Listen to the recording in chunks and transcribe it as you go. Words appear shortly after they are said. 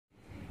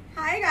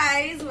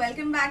guys,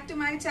 welcome back to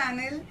my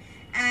channel,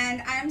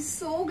 and I am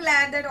so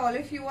glad that all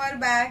of you are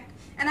back,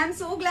 and I'm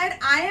so glad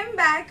I am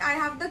back. I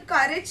have the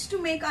courage to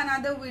make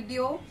another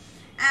video,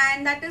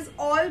 and that is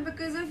all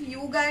because of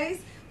you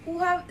guys who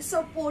have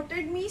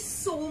supported me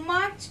so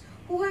much,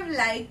 who have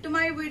liked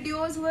my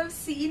videos, who have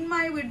seen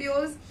my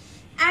videos.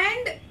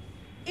 And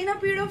in a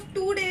period of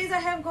 2 days I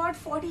have got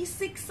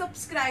 46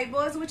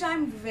 subscribers, which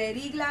I'm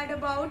very glad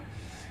about.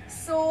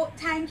 So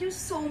thank you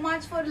so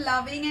much for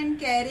loving and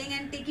caring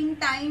and taking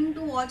time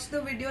to watch the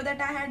video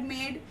that I had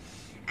made.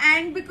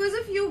 And because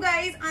of you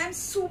guys, I'm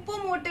super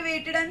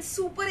motivated and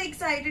super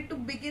excited to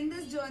begin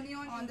this journey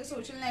on the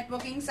social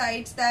networking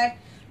sites. That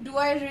do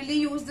I really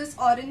use this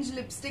orange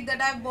lipstick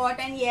that I bought?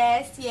 And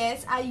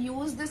yes, I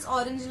use this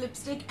orange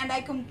lipstick and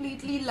I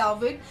completely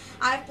love it.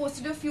 I've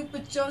posted a few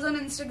pictures on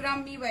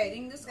Instagram me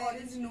wearing this orange.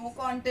 There is no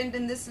content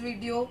in this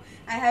video.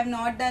 I have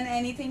not done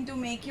anything to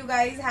make you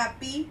guys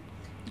happy.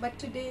 But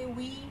today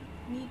we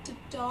need to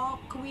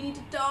talk. We need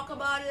to talk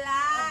about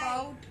life.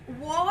 About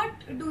what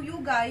do you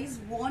guys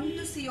want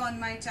to see on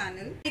my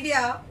channel. The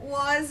idea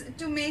was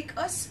to make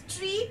a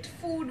street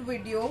food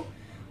video.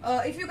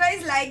 If you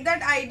guys like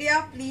that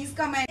idea, please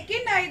comment.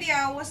 Second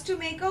idea was to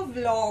make a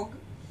vlog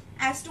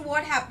as to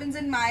what happens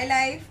in my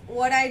life,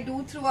 what I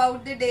do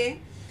throughout the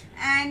day.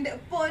 And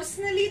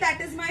personally,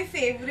 that is my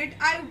favorite.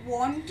 I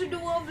want to do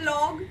a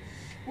vlog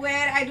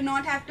where I do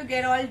not have to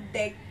get all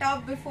decked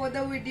up before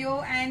the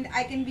video and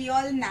I can be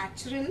all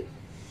natural.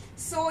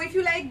 So if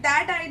you like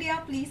that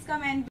idea, please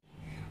comment.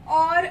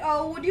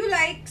 Or would you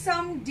like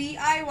some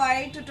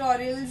DIY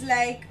tutorials,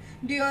 like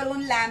do your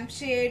own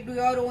lampshade, do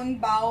your own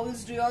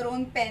bowls, do your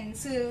own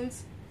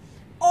pencils?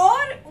 Or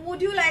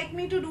would you like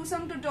me to do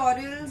some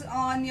tutorials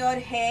on your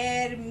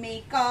hair,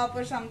 makeup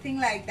or something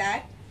like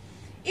that?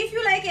 If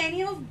you like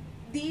any of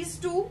these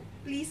two,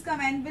 please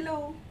comment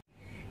below.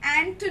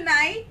 And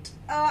tonight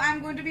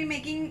I'm going to be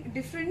making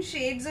different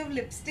shades of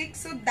lipstick,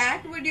 so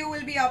that video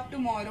will be up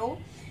tomorrow.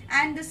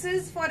 And this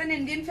is for an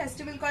Indian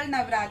festival called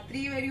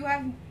Navratri, where you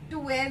have to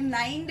wear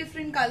 9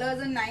 different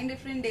colors on 9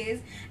 different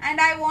days.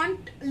 And I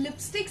want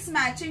lipsticks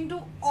matching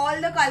to all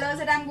the colors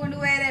that I'm going to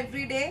wear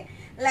every day.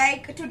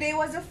 Like today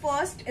was the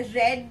first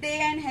red day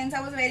and hence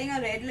I was wearing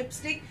a red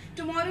lipstick.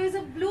 Tomorrow is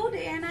a blue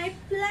day and I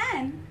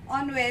plan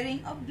on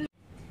wearing a blue.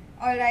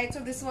 Alright,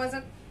 so this was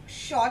a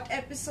short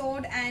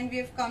episode and we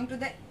have come to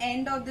the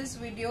end of this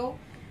video.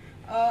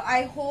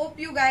 I hope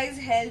you guys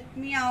help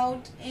me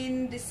out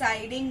in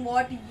deciding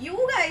what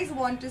you guys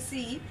want to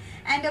see,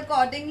 and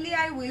accordingly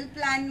I will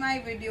plan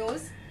my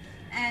videos.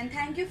 And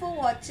thank you for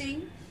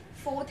watching.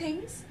 4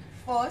 things.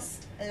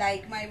 First,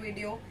 like my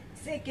video.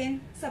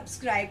 Second,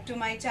 subscribe to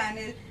my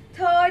channel.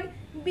 Third,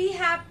 be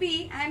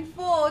happy. And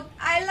fourth,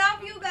 I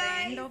love you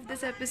guys. End of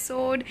this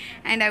episode,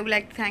 and I would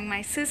like to thank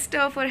my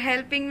sister for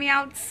helping me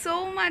out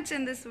so much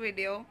in this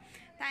video.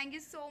 Thank you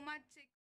so much.